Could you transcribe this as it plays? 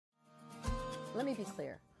Let me be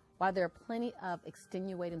clear. While there are plenty of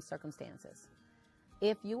extenuating circumstances,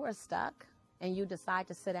 if you are stuck and you decide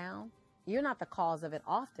to sit down, you're not the cause of it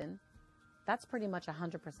often. That's pretty much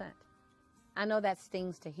 100%. I know that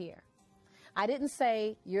stings to hear. I didn't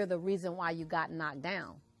say you're the reason why you got knocked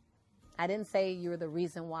down. I didn't say you're the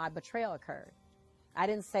reason why betrayal occurred. I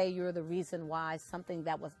didn't say you're the reason why something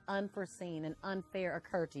that was unforeseen and unfair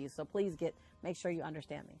occurred to you. So please make sure you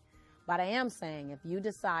understand me. But I am saying if you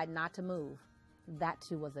decide not to move, that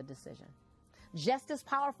too was a decision. Just as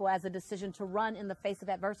powerful as a decision to run in the face of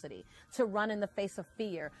adversity, to run in the face of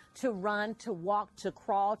fear, to run, to walk, to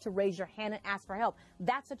crawl, to raise your hand and ask for help.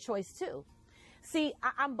 That's a choice too. See,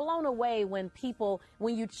 I'm blown away when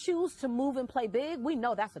you choose to move and play big, we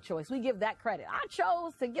know that's a choice. We give that credit. I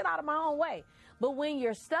chose to get out of my own way. But when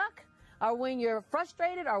you're stuck or when you're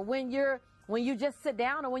frustrated or when you just sit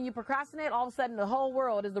down or when you procrastinate, all of a sudden the whole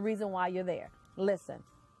world is the reason why you're there. Listen,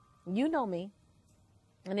 you know me.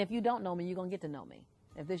 And if you don't know me, you're going to get to know me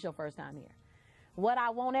if this is your first time here. What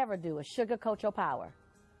I won't ever do is sugarcoat your power,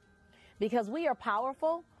 because we are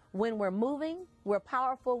powerful when we're moving. We're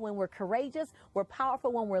powerful when we're courageous. We're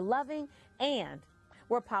powerful when we're loving, and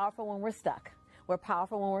we're powerful when we're stuck. We're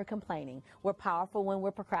powerful when we're complaining. We're powerful when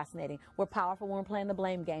we're procrastinating. We're powerful when we're playing the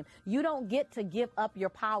blame game. You don't get to give up your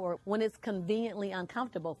power when it's conveniently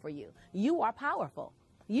uncomfortable for you. You are powerful.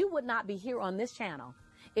 You would not be here on this channel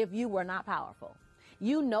if you were not powerful.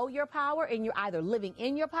 You know your power and you're either living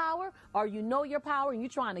in your power or you know your power and you're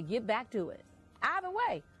trying to get back to it. Either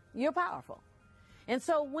way, you're powerful. And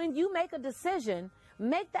so when you make a decision,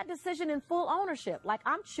 make that decision in full ownership. Like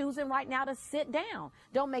I'm choosing right now to sit down.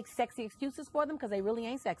 Don't make sexy excuses for them because they really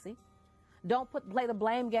ain't sexy. Don't play the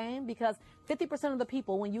blame game, because 50% of the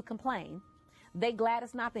people, when you complain, they glad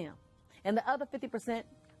it's not them. And the other 50%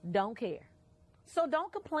 don't care. So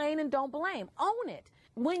don't complain and don't blame. Own it.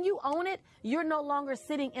 When you own it, you're no longer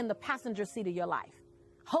sitting in the passenger seat of your life,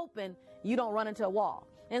 hoping you don't run into a wall.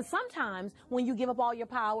 And sometimes when you give up all your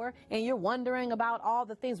power and you're wondering about all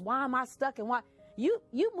the things, why am I stuck and why, you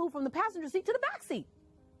move from the passenger seat to the back seat.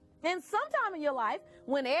 And sometime in your life,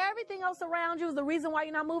 when everything else around you is the reason why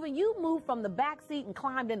you're not moving, you move from the back seat and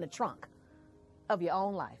climbed in the trunk of your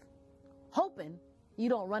own life, hoping you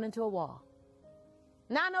don't run into a wall.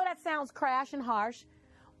 Now, I know that sounds crash and harsh,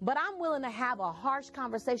 but I'm willing to have a harsh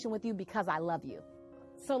conversation with you because I love you.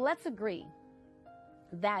 So let's agree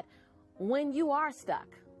that when you are stuck,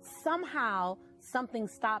 somehow something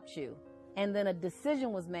stopped you, and then a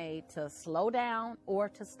decision was made to slow down or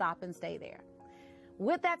to stop and stay there.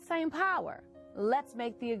 With that same power, let's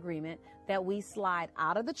make the agreement that we slide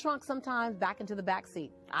out of the trunk sometimes back into the back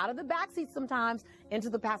seat, out of the back seat sometimes into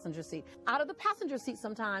the passenger seat, out of the passenger seat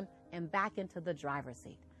sometime and back into the driver's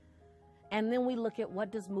seat. And then we look at, what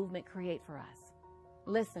does movement create for us?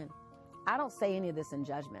 Listen, I don't say any of this in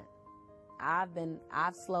judgment.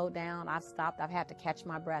 I've slowed down. I've stopped. I've had to catch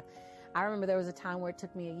my breath. I remember there was a time where it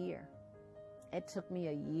took me a year. It took me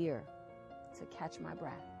a year to catch my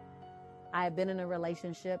breath. I had been in a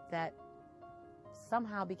relationship that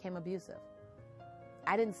somehow became abusive.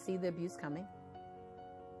 I didn't see the abuse coming.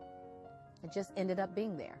 It just ended up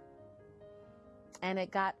being there. And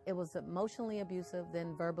it was emotionally abusive,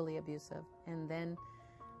 then verbally abusive. And then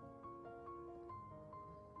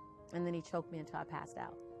he choked me until I passed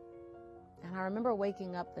out. And I remember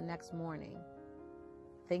waking up the next morning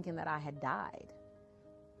thinking that I had died.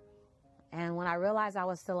 And when I realized I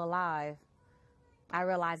was still alive, I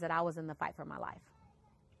realized that I was in the fight for my life.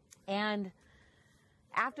 And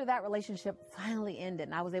after that relationship finally ended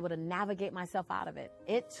and I was able to navigate myself out of it,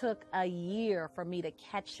 it took a year for me to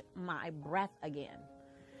catch my breath again.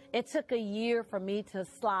 It took a year for me to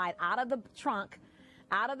slide out of the trunk,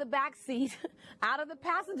 out of the back seat, out of the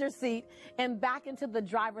passenger seat, and back into the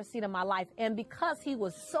driver's seat of my life. And because he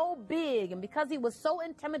was so big, and because he was so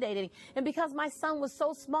intimidating, and because my son was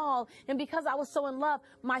so small, and because I was so in love,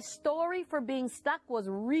 my story for being stuck was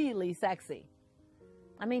really sexy.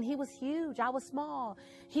 I mean, he was huge. I was small.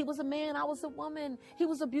 He was a man. I was a woman. He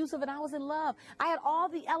was abusive and I was in love. I had all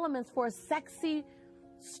the elements for a sexy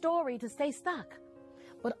story to stay stuck.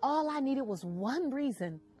 But all I needed was one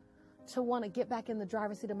reason to want to get back in the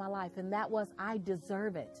driver's seat of my life. And that was, I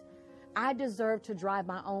deserve it. I deserve to drive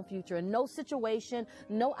my own future. And no situation,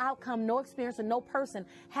 no outcome, no experience, and no person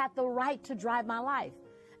had the right to drive my life.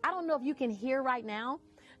 I don't know if you can hear right now.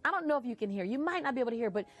 I don't know if you can hear. You might not be able to hear,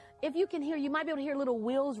 but if you can hear, you might be able to hear little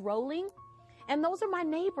wheels rolling. And those are my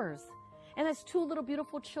neighbors. And there's two little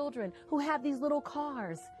beautiful children who have these little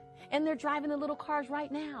cars. And they're driving the little cars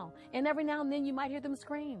right now. And every now and then you might hear them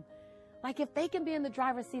scream. Like, if they can be in the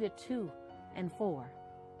driver's seat at 2 and 4,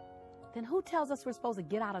 then who tells us we're supposed to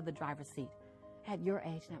get out of the driver's seat at your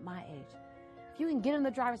age and at my age. If you can get in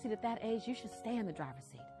the driver's seat at that age, you should stay in the driver's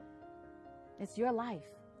seat. It's your life.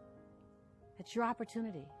 It's your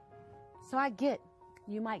opportunity. So I get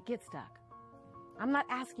you might get stuck. I'm not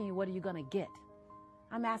asking you what are you going to get.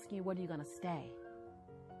 I'm asking you what are you going to stay.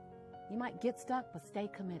 You might get stuck, but stay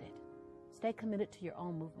committed. Stay committed to your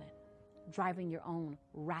own movement, driving your own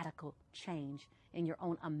radical change in your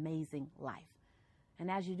own amazing life.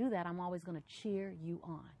 And as you do that, I'm always going to cheer you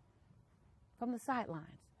on from the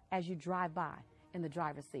sidelines as you drive by in the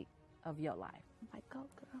driver's seat of your life. I'm like, go,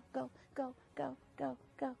 girl, go, go, go, go,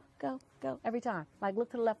 go, go, go. Every time. Like, look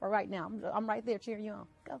to the left or right now. I'm right there cheering you on.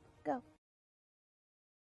 Go, go.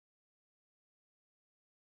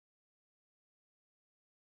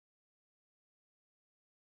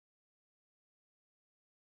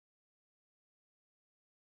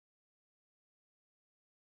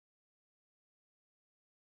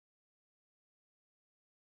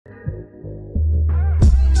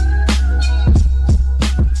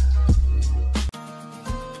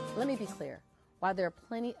 Let me be clear. While there are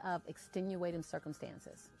plenty of extenuating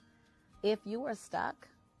circumstances, if you are stuck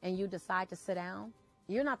and you decide to sit down,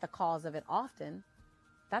 you're not the cause of it often.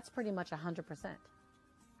 That's pretty much 100%.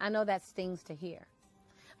 I know that stings to hear.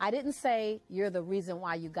 I didn't say you're the reason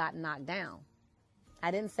why you got knocked down.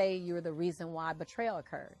 I didn't say you're the reason why betrayal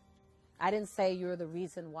occurred. I didn't say you're the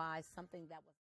reason why something that was